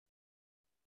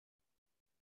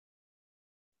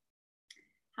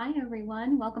Hi,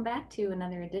 everyone. Welcome back to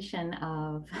another edition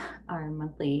of our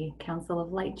monthly Council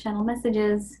of Light channel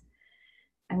messages.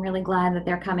 I'm really glad that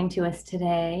they're coming to us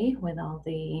today with all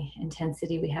the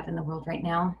intensity we have in the world right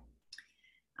now.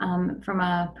 From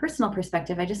a personal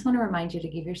perspective, I just want to remind you to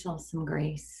give yourselves some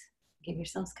grace, give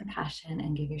yourselves compassion,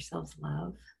 and give yourselves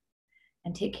love.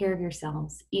 And take care of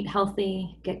yourselves. Eat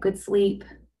healthy, get good sleep,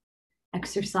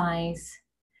 exercise,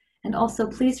 and also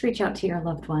please reach out to your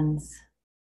loved ones.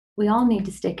 We all need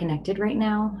to stay connected right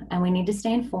now, and we need to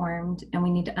stay informed, and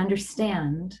we need to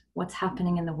understand what's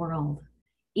happening in the world,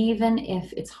 even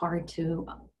if it's hard to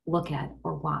look at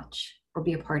or watch or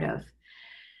be a part of.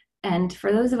 And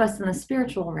for those of us in the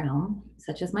spiritual realm,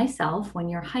 such as myself, when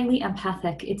you're highly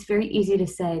empathic, it's very easy to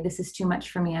say, this is too much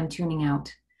for me, I'm tuning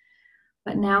out.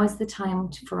 But now is the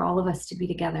time for all of us to be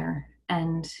together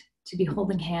and to be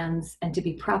holding hands and to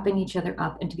be propping each other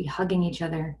up and to be hugging each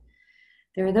other.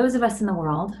 There are those of us in the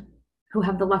world who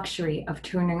have the luxury of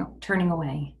turning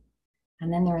away.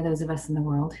 And then there are those of us in the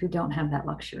world who don't have that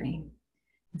luxury.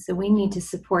 And so we need to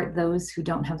support those who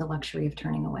don't have the luxury of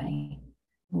turning away.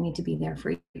 We need to be there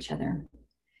for each other.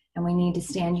 And we need to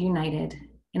stand united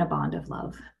in a bond of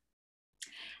love.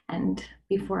 And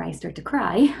before I start to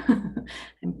cry,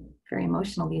 I'm very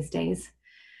emotional these days,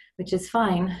 which is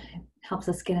fine. It helps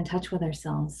us get in touch with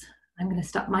ourselves. I'm going to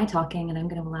stop my talking and I'm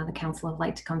going to allow the Council of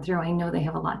Light to come through. I know they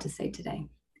have a lot to say today.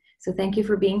 So thank you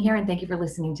for being here and thank you for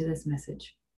listening to this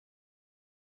message.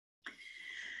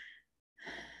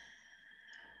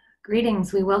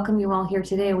 Greetings. We welcome you all here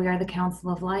today. We are the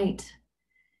Council of Light.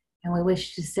 And we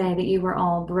wish to say that you are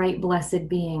all bright, blessed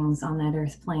beings on that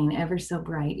earth plane, ever so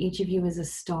bright. Each of you is a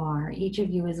star. Each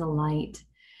of you is a light.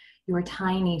 You are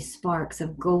tiny sparks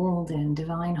of golden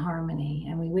divine harmony.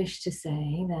 And we wish to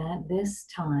say that this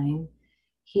time,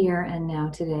 here and now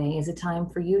today, is a time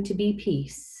for you to be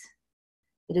peace.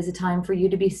 It is a time for you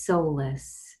to be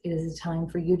soulless. It is a time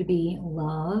for you to be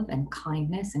love and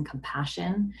kindness and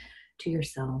compassion to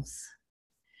yourselves.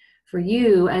 For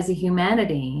you as a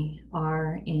humanity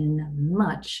are in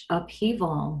much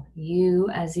upheaval. You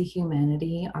as a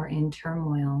humanity are in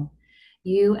turmoil.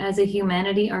 You as a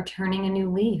humanity are turning a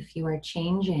new leaf. You are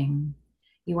changing.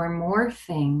 You are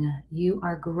morphing. You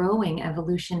are growing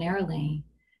evolutionarily.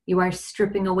 You are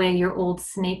stripping away your old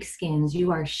snake skins.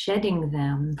 You are shedding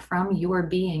them from your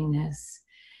beingness.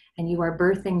 And you are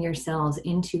birthing yourselves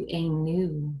into a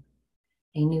new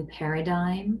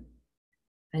paradigm,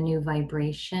 a new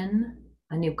vibration,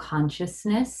 a new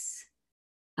consciousness,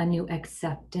 a new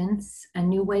acceptance, a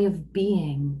new way of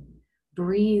being,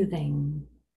 breathing,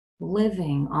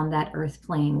 living on that earth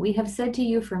plane. We have said to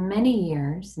you for many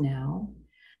years now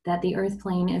that the earth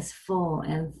plane is full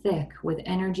and thick with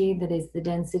energy that is the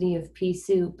density of pea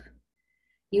soup.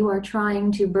 You are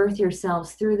trying to birth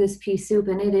yourselves through this pea soup,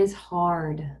 and it is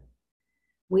hard.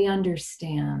 We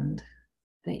understand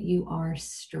that you are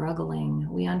struggling.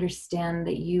 We understand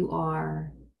that you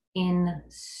are in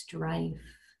strife.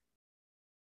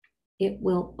 It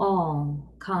will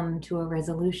all come to a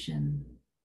resolution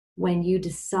when you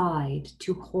decide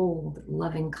to hold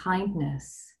loving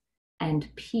kindness and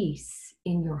peace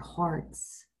in your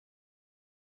hearts.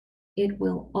 It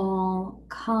will all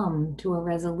come to a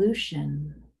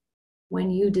resolution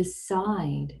when you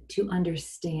decide to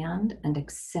understand and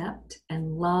accept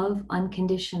and love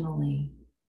unconditionally.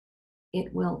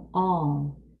 It will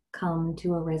all come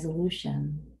to a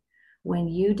resolution when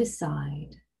you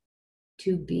decide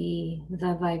to be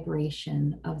the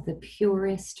vibration of the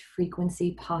purest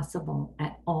frequency possible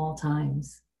at all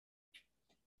times.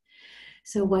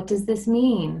 So what does this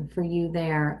mean for you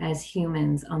there as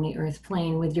humans on the earth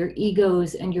plane with your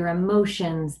egos and your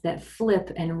emotions that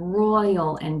flip and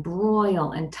roil and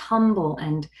broil and tumble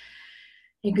and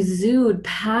exude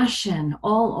passion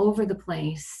all over the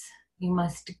place? You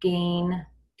must gain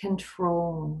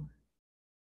control.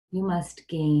 You must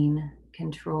gain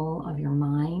control of your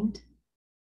mind,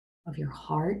 of your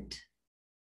heart,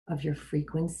 of your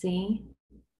frequency.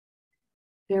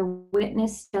 Bear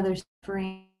witness to others'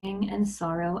 suffering and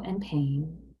sorrow and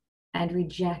pain, and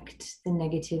reject the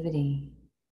negativity.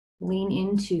 Lean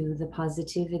into the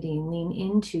positivity, lean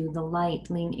into the light,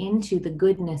 lean into the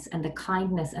goodness and the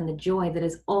kindness and the joy that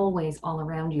is always all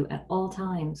around you at all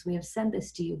times. We have said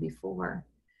this to you before.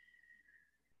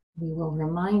 We will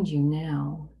remind you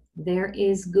now, there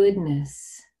is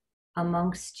goodness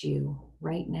amongst you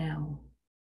right now.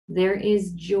 There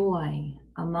is joy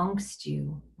amongst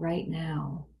you right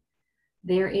now.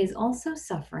 There is also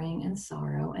suffering and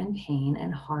sorrow and pain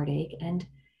and heartache and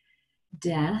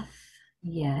death,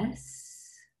 yes,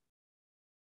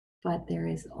 but there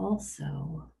is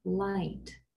also light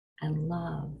and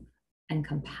love and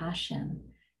compassion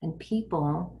And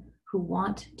people who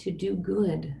want to do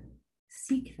good,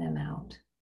 seek them out,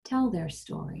 tell their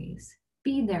stories,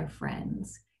 be their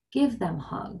friends, give them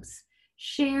hugs,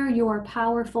 share your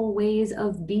powerful ways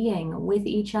of being with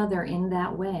each other in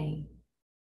that way.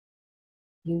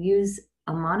 You use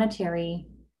a monetary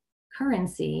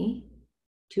currency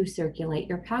to circulate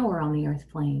your power on the earth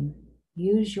plane.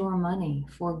 Use your money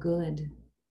for good.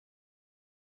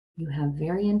 You have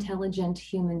very intelligent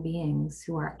human beings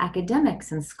who are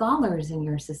academics and scholars in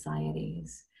your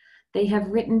societies. They have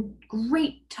written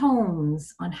great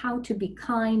tomes on how to be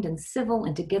kind and civil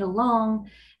and to get along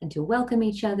and to welcome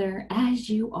each other as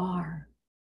you are.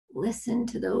 Listen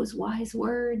to those wise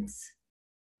words.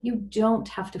 You don't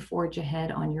have to forge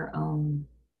ahead on your own.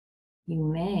 You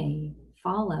may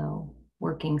follow,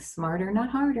 working smarter, not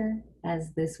harder,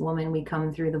 as this woman we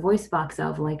come through the voice box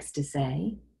of likes to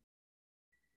say.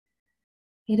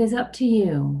 It is up to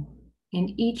you in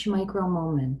each micro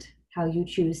moment how you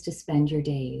choose to spend your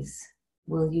days.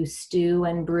 Will you stew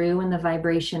and brew in the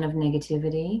vibration of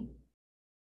negativity,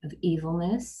 of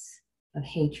evilness, of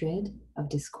hatred, of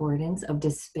discordance, of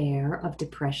despair, of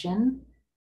depression?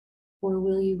 Or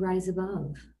will you rise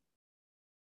above?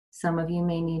 Some of you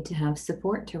may need to have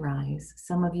support to rise.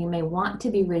 Some of you may want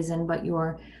to be risen, but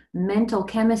your mental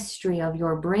chemistry of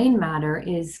your brain matter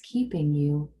is keeping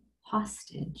you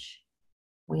hostage.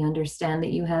 We understand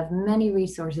that you have many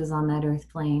resources on that earth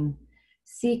plane.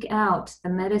 Seek out the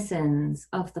medicines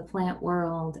of the plant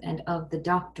world and of the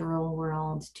doctoral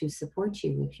world to support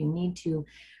you. If you need to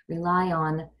rely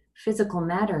on physical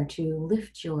matter to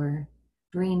lift your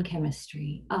brain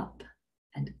chemistry up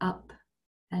and up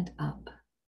and up.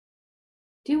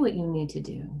 Do what you need to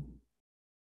do.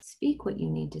 Speak what you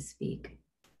need to speak.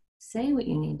 Say what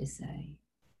you need to say.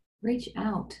 Reach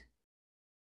out.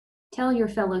 Tell your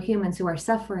fellow humans who are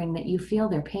suffering that you feel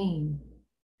their pain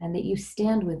and that you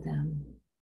stand with them.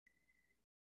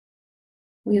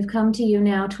 We have come to you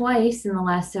now twice in the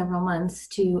last several months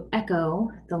to echo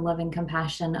the loving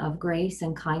compassion of grace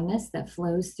and kindness that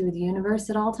flows through the universe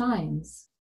at all times.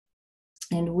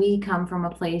 And we come from a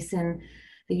place in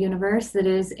the universe that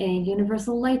is a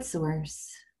universal light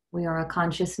source. We are a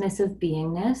consciousness of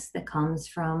beingness that comes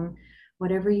from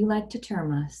whatever you like to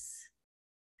term us,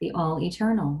 the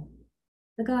all-eternal,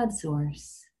 the God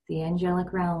source, the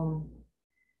angelic realm,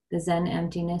 the Zen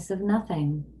emptiness of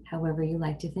nothing, however you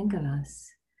like to think of us.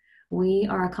 We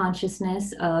are a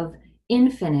consciousness of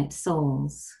infinite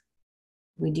souls.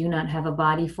 We do not have a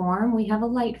body form, we have a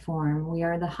light form. We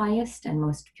are the highest and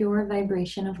most pure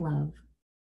vibration of love.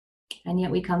 And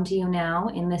yet we come to you now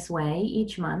in this way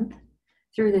each month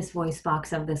through this voice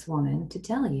box of this woman to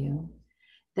tell you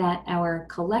that our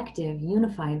collective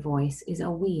unified voice is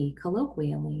a we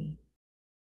colloquially.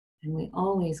 And we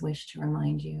always wish to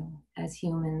remind you as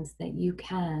humans that you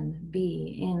can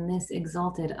be in this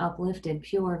exalted, uplifted,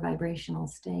 pure vibrational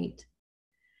state.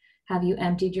 Have you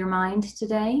emptied your mind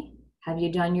today? Have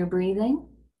you done your breathing?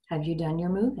 Have you done your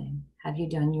moving? Have you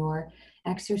done your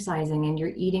exercising and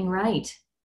your eating right?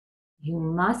 You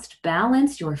must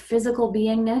balance your physical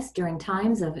beingness during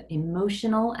times of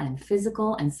emotional and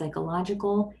physical and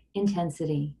psychological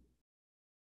intensity.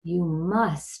 You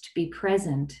must be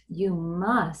present. You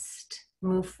must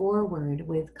move forward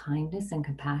with kindness and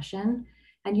compassion.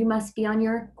 And you must be on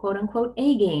your quote unquote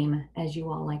A game, as you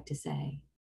all like to say.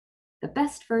 The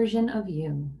best version of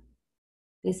you.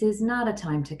 This is not a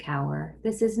time to cower.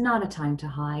 This is not a time to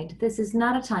hide. This is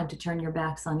not a time to turn your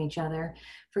backs on each other,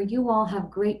 for you all have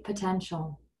great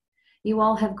potential. You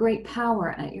all have great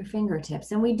power at your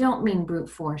fingertips. And we don't mean brute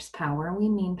force power. We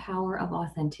mean power of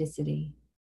authenticity.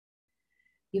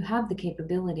 You have the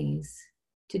capabilities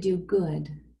to do good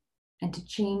and to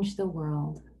change the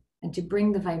world and to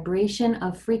bring the vibration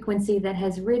of frequency that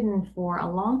has ridden for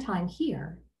a long time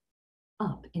here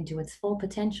up into its full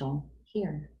potential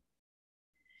here.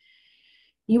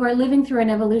 You are living through an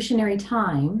evolutionary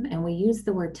time, and we use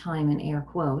the word time in air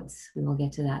quotes. We will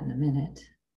get to that in a minute.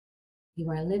 You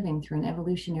are living through an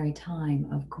evolutionary time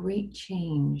of great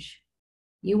change.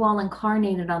 You all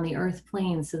incarnated on the earth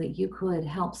plane so that you could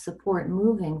help support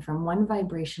moving from one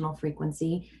vibrational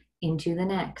frequency into the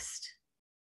next.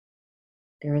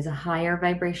 There is a higher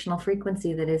vibrational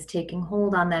frequency that is taking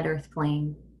hold on that earth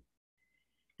plane.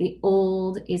 The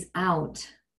old is out.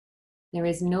 There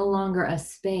is no longer a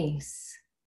space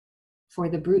for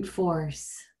the brute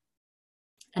force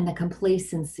and the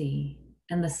complacency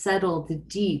and the settled, the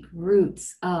deep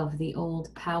roots of the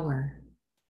old power.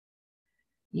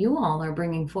 You all are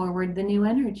bringing forward the new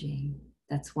energy.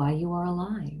 That's why you are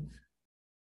alive.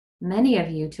 Many of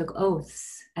you took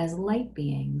oaths as light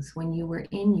beings when you were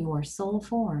in your soul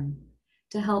form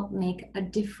to help make a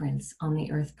difference on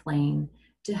the earth plane,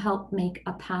 to help make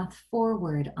a path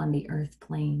forward on the earth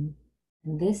plane.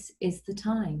 And this is the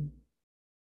time.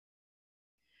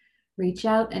 Reach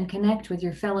out and connect with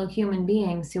your fellow human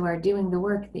beings who are doing the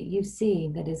work that you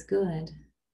see that is good.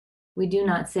 We do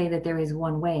not say that there is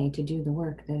one way to do the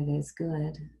work that is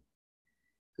good.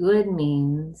 Good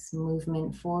means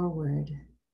movement forward.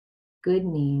 Good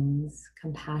means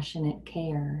compassionate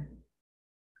care.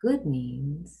 Good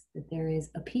means that there is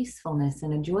a peacefulness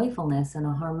and a joyfulness and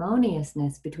a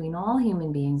harmoniousness between all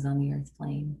human beings on the earth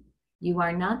plane. You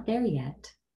are not there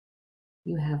yet.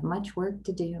 You have much work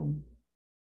to do.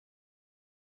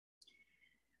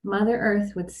 Mother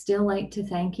Earth would still like to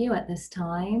thank you at this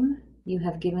time. You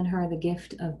have given her the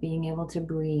gift of being able to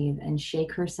breathe and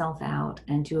shake herself out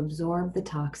and to absorb the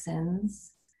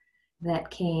toxins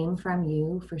that came from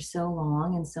you for so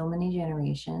long and so many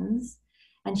generations.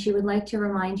 And she would like to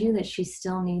remind you that she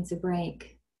still needs a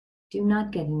break. Do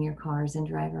not get in your cars and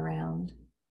drive around.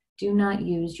 Do not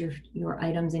use your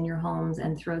items in your homes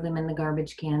and throw them in the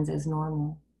garbage cans as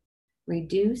normal.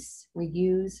 Reduce,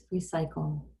 reuse,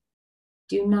 recycle.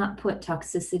 Do not put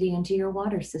toxicity into your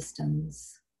water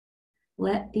systems.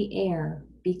 Let the air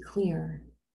be clear.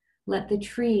 Let the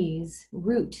trees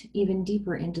root even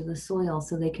deeper into the soil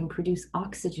so they can produce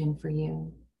oxygen for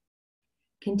you.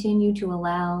 Continue to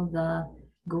allow the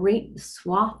great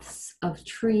swaths of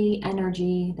tree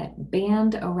energy that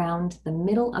band around the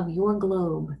middle of your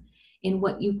globe in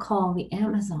what you call the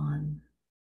Amazon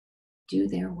do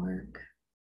their work.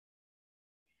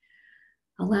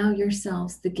 Allow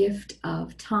yourselves the gift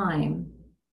of time.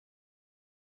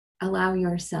 Allow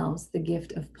yourselves the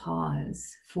gift of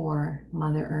pause for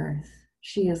Mother Earth.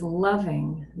 She is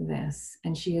loving this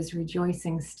and she is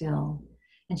rejoicing still.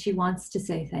 And she wants to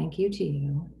say thank you to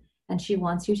you. And she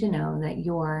wants you to know that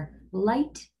your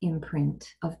light imprint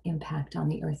of impact on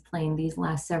the earth plane these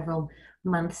last several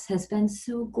months has been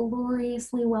so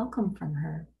gloriously welcome from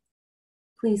her.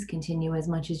 Please continue as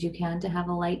much as you can to have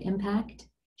a light impact.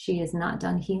 She is not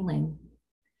done healing.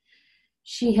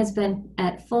 She has been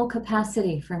at full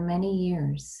capacity for many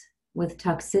years with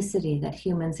toxicity that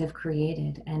humans have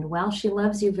created. And while she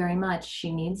loves you very much,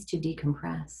 she needs to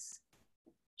decompress.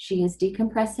 She is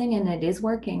decompressing and it is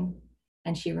working.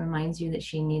 And she reminds you that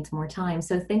she needs more time.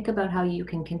 So think about how you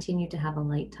can continue to have a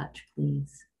light touch,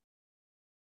 please.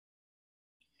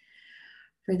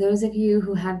 For those of you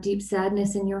who have deep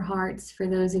sadness in your hearts, for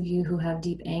those of you who have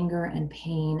deep anger and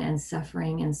pain and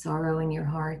suffering and sorrow in your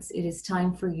hearts, it is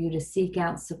time for you to seek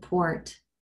out support.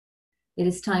 It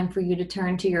is time for you to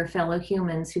turn to your fellow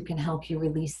humans who can help you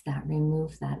release that,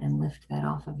 remove that, and lift that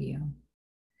off of you.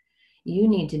 You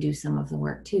need to do some of the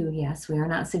work too. Yes, we are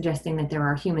not suggesting that there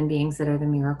are human beings that are the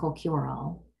miracle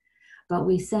cure-all. But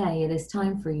we say it is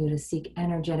time for you to seek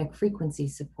energetic frequency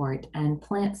support and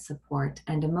plant support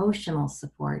and emotional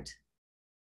support.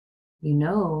 You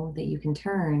know that you can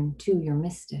turn to your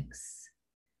mystics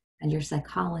and your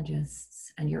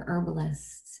psychologists and your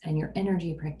herbalists and your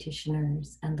energy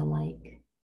practitioners and the like.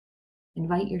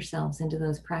 Invite yourselves into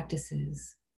those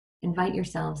practices. Invite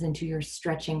yourselves into your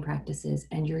stretching practices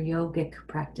and your yogic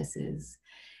practices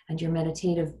and your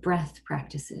meditative breath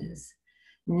practices.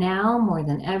 Now more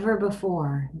than ever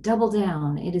before, double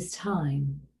down. It is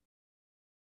time.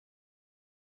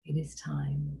 It is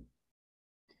time.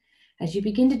 As you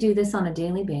begin to do this on a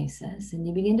daily basis and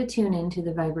you begin to tune into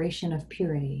the vibration of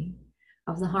purity,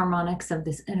 of the harmonics of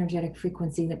this energetic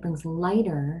frequency that brings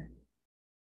lighter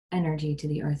energy to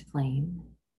the earth plane,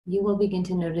 you will begin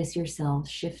to notice yourselves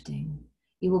shifting.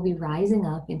 You will be rising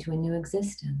up into a new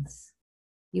existence.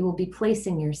 You will be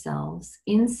placing yourselves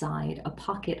inside a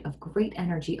pocket of great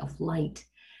energy of light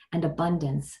and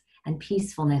abundance and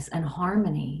peacefulness and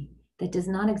harmony that does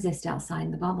not exist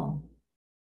outside the bubble.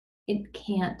 It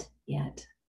can't yet.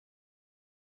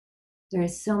 There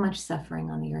is so much suffering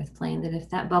on the earth plane that if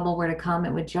that bubble were to come,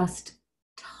 it would just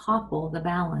topple the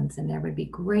balance and there would be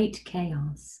great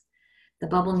chaos. The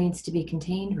bubble needs to be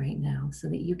contained right now so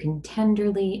that you can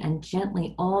tenderly and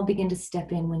gently all begin to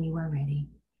step in when you are ready.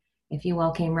 If you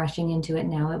all came rushing into it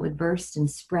now, it would burst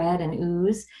and spread and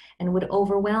ooze and would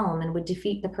overwhelm and would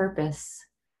defeat the purpose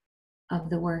of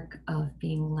the work of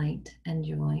being light and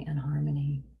joy and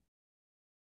harmony.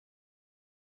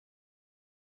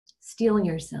 Steel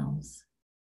yourselves.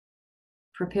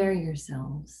 Prepare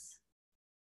yourselves.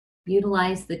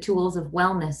 Utilize the tools of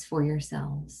wellness for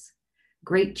yourselves.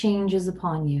 Great change is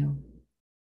upon you.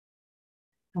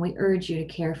 And we urge you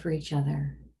to care for each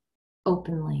other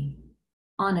openly,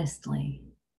 honestly,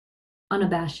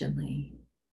 unabashedly.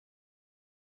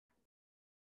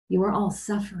 You are all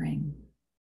suffering.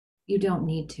 You don't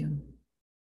need to.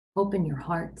 Open your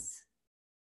hearts,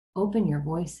 open your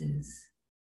voices,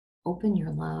 open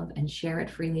your love, and share it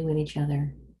freely with each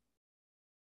other.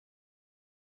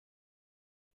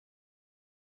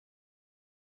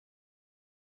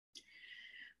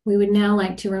 We would now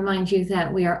like to remind you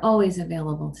that we are always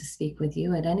available to speak with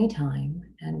you at any time,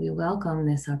 and we welcome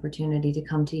this opportunity to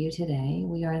come to you today.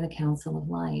 We are the Council of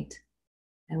Light,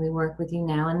 and we work with you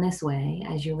now in this way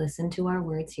as you listen to our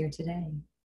words here today.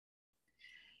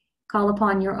 Call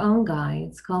upon your own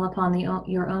guides, call upon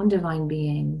your own divine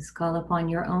beings, call upon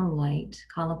your own light,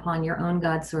 call upon your own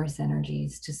God source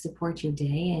energies to support you day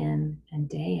in and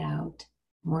day out,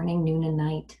 morning, noon, and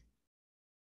night.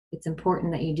 It's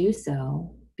important that you do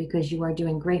so because you are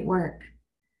doing great work.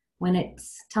 When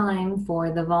it's time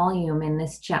for the volume in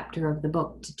this chapter of the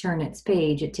book to turn its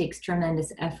page, it takes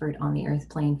tremendous effort on the earth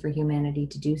plane for humanity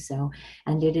to do so.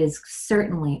 And it is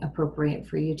certainly appropriate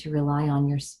for you to rely on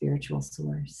your spiritual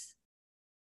source.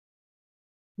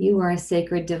 You are a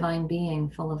sacred divine being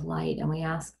full of light, and we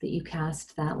ask that you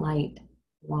cast that light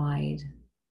wide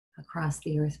across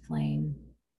the earth plane,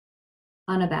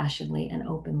 unabashedly and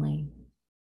openly.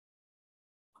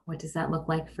 What does that look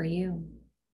like for you?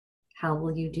 How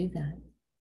will you do that?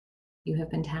 You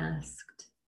have been tasked.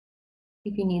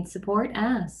 If you need support,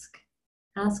 ask.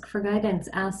 Ask for guidance.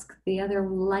 Ask the other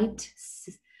light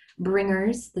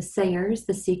bringers, the sayers,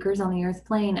 the seekers on the earth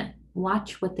plane.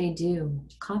 Watch what they do.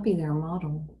 Copy their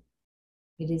model.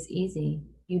 It is easy.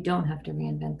 You don't have to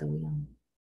reinvent the wheel.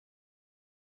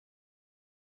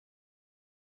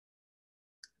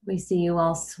 We see you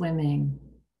all swimming.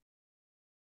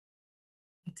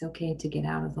 It's okay to get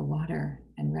out of the water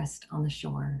and rest on the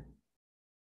shore.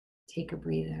 Take a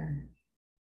breather.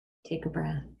 Take a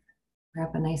breath.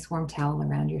 Wrap a nice warm towel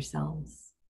around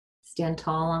yourselves. Stand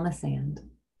tall on the sand.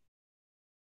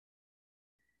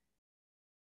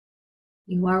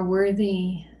 You are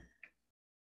worthy.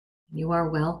 You are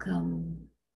welcome.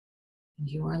 And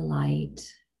you are light.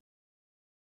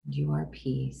 And you are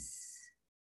peace.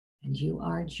 And you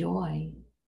are joy.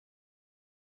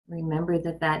 Remember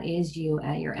that that is you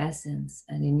at your essence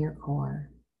and in your core.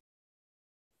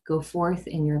 Go forth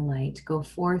in your light. Go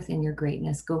forth in your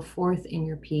greatness. Go forth in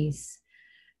your peace.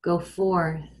 Go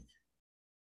forth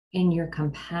in your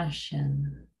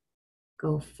compassion.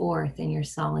 Go forth in your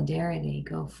solidarity.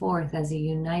 Go forth as a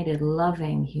united,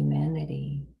 loving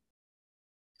humanity.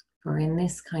 For in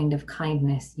this kind of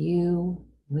kindness, you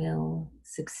will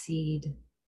succeed.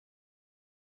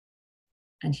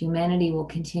 And humanity will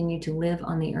continue to live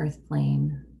on the earth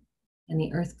plane. And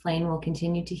the earth plane will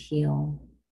continue to heal.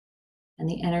 And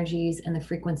the energies and the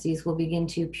frequencies will begin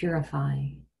to purify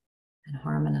and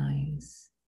harmonize.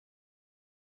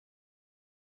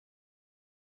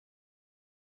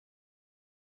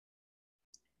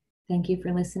 Thank you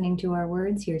for listening to our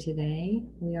words here today.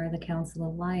 We are the Council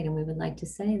of Light, and we would like to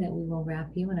say that we will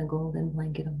wrap you in a golden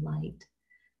blanket of light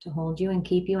to hold you and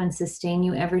keep you and sustain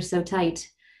you ever so tight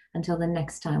until the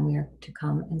next time we are to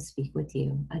come and speak with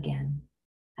you again.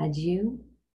 Adieu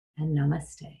and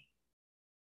namaste.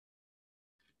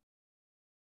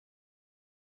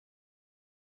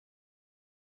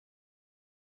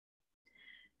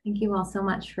 Thank you all so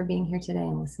much for being here today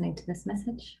and listening to this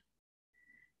message.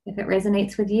 If it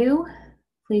resonates with you,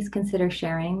 please consider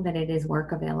sharing that it is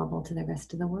work available to the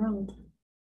rest of the world.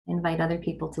 Invite other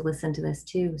people to listen to this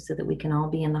too, so that we can all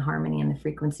be in the harmony and the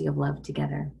frequency of love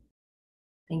together.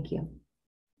 Thank you.